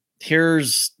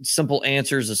 here's simple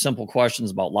answers to simple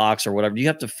questions about locks or whatever? Do you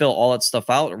have to fill all that stuff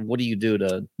out, or what do you do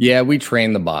to? Yeah, we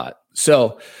train the bot.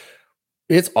 So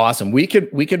it's awesome. We could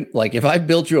like, if I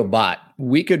built you a bot,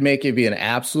 we could make it be an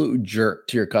absolute jerk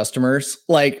to your customers,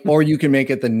 like, or you can make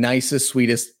it the nicest,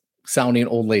 sweetest sounding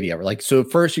old lady ever. Like, so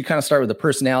first you kind of start with the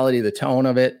personality, the tone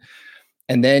of it.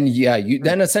 And then,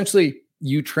 then essentially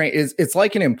you train, it's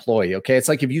like an employee. Okay. It's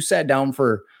like if you sat down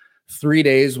for 3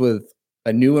 days with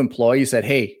a new employee, you said,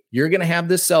 hey, you're going to have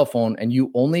this cell phone and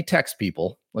you only text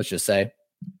people. Let's just say,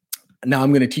 now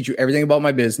I'm going to teach you everything about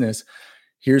my business.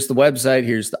 Here's the website.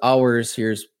 Here's the hours.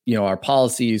 Here's, our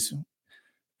policies,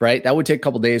 right? That would take a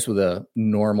couple of days with a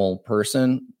normal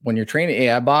person. When you're training an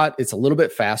AI bot, it's a little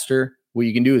bit faster. What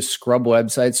you can do is scrub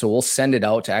websites. So we'll send it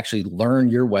out to actually learn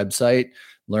your website,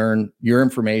 learn your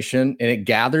information, and it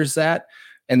gathers that.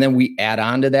 And then we add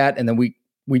on to that. And then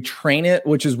we train it,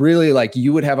 which is really like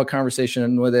you would have a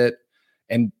conversation with it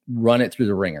and run it through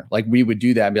the ringer. Like we would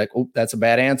do that and be like, oh, that's a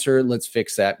bad answer. Let's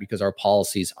fix that because our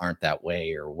policies aren't that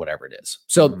way or whatever it is.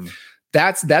 So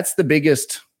that's the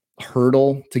biggest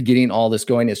hurdle to getting all this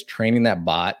going, is training that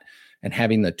bot and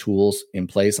having the tools in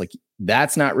place. Like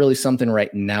that's not really something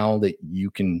right now that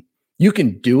you can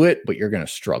do it, but you're going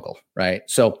to struggle. Right.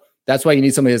 So that's why you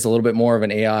need somebody that's a little bit more of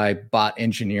an AI bot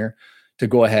engineer to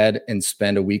go ahead and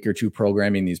spend a week or two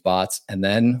programming these bots, and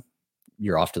then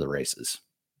you're off to the races.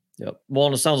 Yep. Well,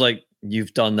 and it sounds like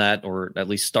you've done that, or at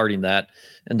least starting that,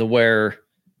 and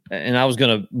I was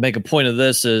going to make a point of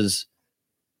this is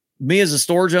me as a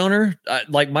storage owner,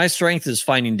 like my strength is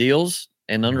finding deals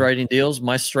and underwriting deals.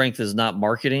 My strength is not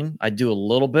marketing. I do a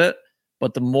little bit,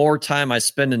 but the more time I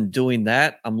spend in doing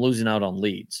that, I'm losing out on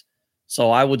leads.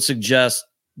 So I would suggest,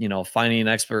 finding an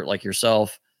expert like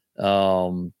yourself,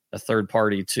 a third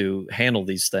party to handle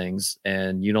these things.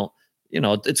 And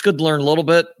it's good to learn a little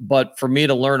bit, but for me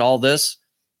to learn all this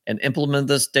and implement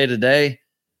this day to day,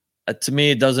 to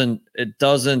me,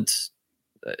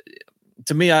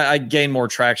 to me, I gain more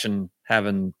traction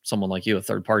having someone like you, a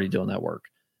third party, doing that work.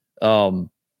 And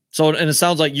it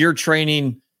sounds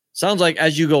like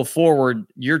as you go forward,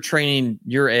 you're training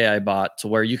your AI bot to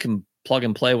where you can plug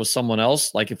and play with someone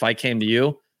else. Like if I came to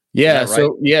you. Yeah. Right?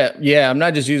 So yeah. I'm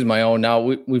not just using my own now.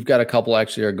 We've got a couple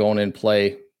actually are going in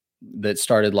play that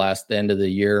started the end of the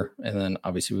year. And then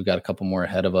obviously we've got a couple more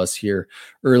ahead of us here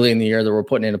early in the year that we're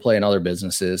putting into play in other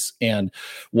businesses. And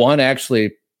one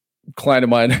actually, client of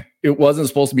mine, it wasn't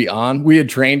supposed to be on. We had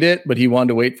trained it, but he wanted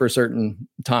to wait for a certain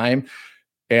time.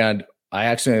 And I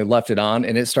actually left it on,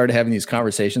 and it started having these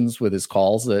conversations with his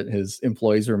calls that his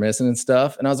employees were missing and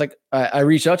stuff. And I was like, I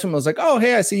reached out to him. I was like, oh,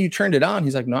 hey, I see you turned it on.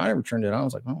 He's like, no, I never turned it on. I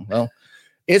was like, oh, well,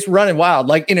 it's running wild,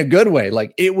 like in a good way.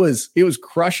 Like it was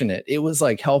crushing it. It was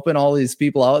like helping all these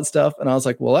people out and stuff. And I was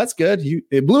like, well, that's good.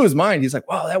 It blew his mind. He's like,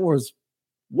 wow, that was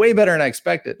way better than I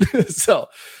expected. So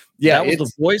yeah. That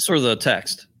was the voice or the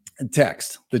text? The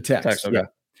text. Okay. Yeah.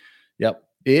 Yep.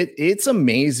 It's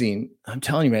amazing. I'm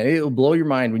telling you, man, it'll blow your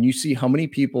mind when you see how many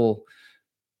people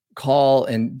call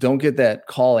and don't get that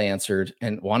call answered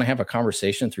and want to have a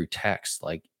conversation through text.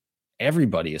 Like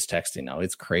everybody is texting now.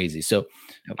 It's crazy. So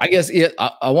I guess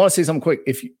I want to say something quick.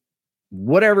 If you,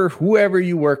 whoever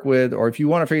you work with, or if you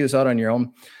want to figure this out on your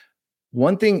own,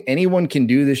 one thing anyone can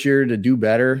do this year to do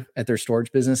better at their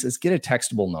storage business is get a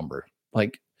textable number.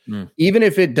 Like, even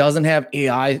if it doesn't have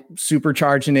AI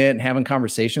supercharging it and having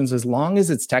conversations, as long as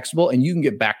it's textable and you can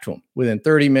get back to them within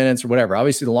 30 minutes or whatever.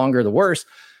 Obviously, the longer, the worse,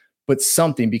 but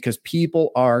something, because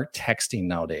people are texting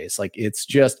nowadays. Like, it's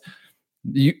just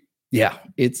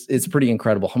it's pretty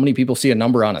incredible how many people see a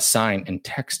number on a sign and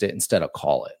text it instead of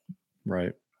call it.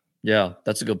 Right. Yeah,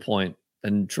 that's a good point.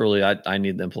 And truly, I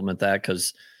need to implement that,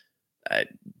 because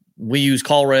we use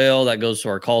CallRail that goes to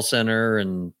our call center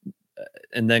and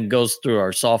then goes through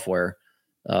our software.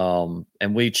 And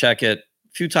we check it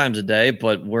a few times a day,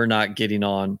 but we're not getting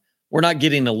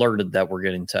alerted that we're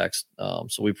getting text. So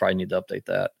we probably need to update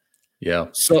that. Yeah.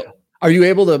 So are you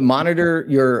able to monitor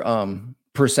your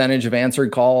percentage of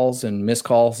answered calls and missed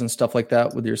calls and stuff like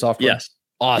that with your software? Yes.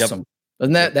 Awesome. Yep.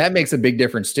 And that makes a big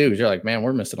difference too. You're like, man,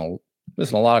 we're missing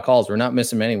a lot of calls. We're not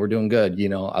missing many. We're doing good.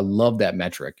 I love that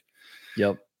metric.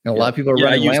 Yep. And a lot of people are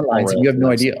running landlines, and you have no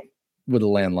idea with a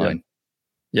landline.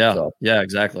 Yep. Yeah. Yeah,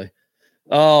 exactly.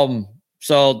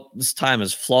 So this time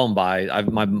has flown by.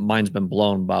 My mind's been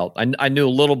blown about. I knew a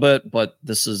little bit, but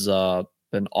this has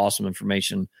been awesome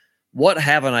information. What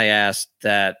haven't I asked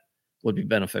that would be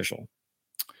beneficial?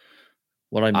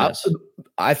 What I miss?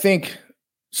 I think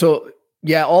so.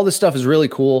 Yeah, all this stuff is really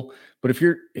cool. But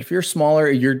if you're smaller,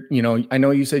 I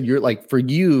know you said you're like, for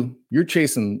you're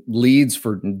chasing leads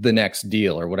for the next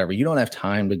deal or whatever. You don't have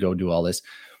time to go do all this.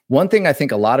 One thing I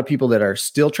think a lot of people that are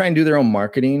still trying to do their own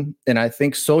marketing, and I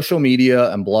think social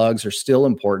media and blogs are still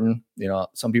important.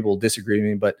 Some people disagree with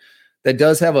me, but that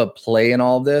does have a play in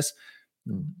all of this.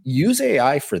 Use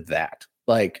AI for that.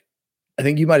 Like, I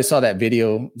think you might have saw that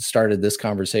video started this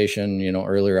conversation,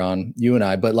 earlier on, you and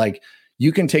I, but like,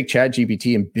 you can take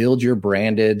ChatGPT and build your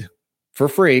branded for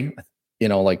free.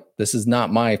 Like, this is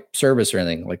not my service or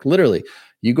anything. Like, literally,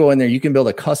 you go in there, you can build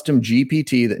a custom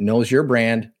GPT that knows your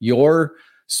brand, your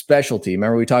specialty.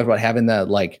 Remember, we talked about having that,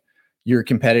 like, your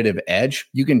competitive edge.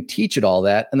 You can teach it all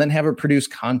that and then have it produce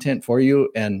content for you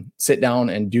and sit down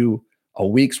and do a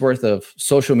week's worth of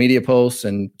social media posts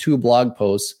and 2 blog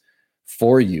posts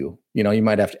for you. You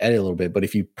might have to edit a little bit, but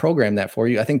if you program that for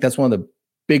you, I think that's one of the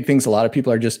big things. A lot of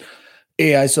people are just,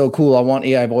 AI is so cool. I want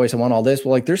AI voice. I want all this.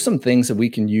 Well, like, there's some things that we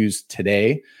can use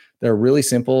today that are really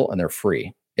simple and they're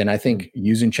free. And I think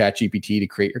using ChatGPT to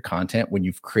create your content when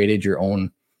you've created your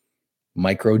own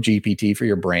micro GPT for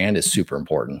your brand is super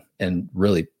important and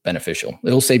really beneficial.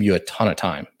 It'll save you a ton of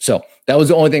time. So that was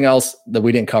the only thing else that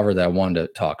we didn't cover that I wanted to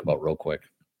talk about real quick.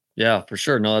 Yeah, for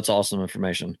sure. No, that's awesome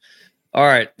information. All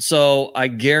right. So I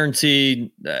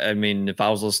guarantee, if I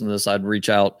was listening to this, I'd reach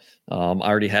out. I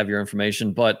already have your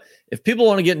information, but if people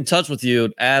want to get in touch with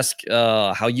you, ask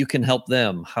how you can help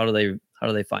them. How do they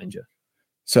find you?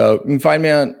 So you can find me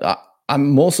on,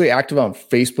 I'm mostly active on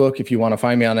Facebook. If you want to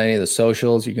find me on any of the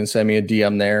socials, you can send me a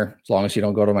DM there. As long as you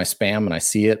don't go to my spam and I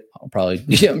see it, I'll probably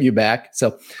DM you back.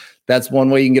 So that's one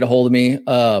way you can get a hold of me.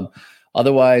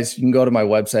 Otherwise, you can go to my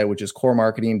website, which is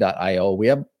coremarketing.io. We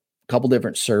have a couple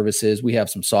different services. We have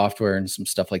some software and some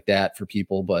stuff like that for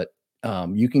people, but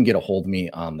you can get a hold of me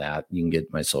on that. You can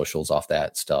get my socials off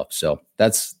that stuff. So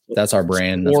that's our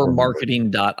brand.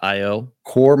 Coremarketing.io.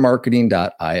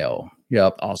 Coremarketing.io.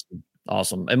 Yep.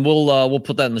 Awesome. And we'll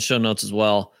put that in the show notes as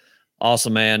well.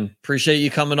 Awesome, man. Appreciate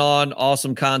you coming on.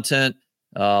 Awesome content.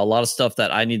 A lot of stuff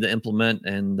that I need to implement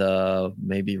and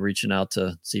maybe reaching out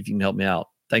to see if you can help me out.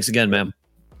 Thanks again, man.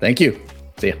 Thank you.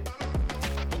 See ya.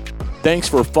 Thanks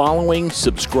for following,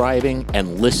 subscribing,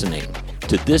 and listening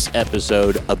to this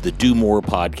episode of the Do More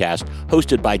podcast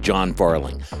hosted by John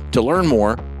Farling. To learn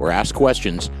more or ask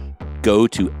questions, go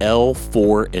to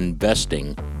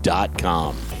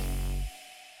l4investing.com.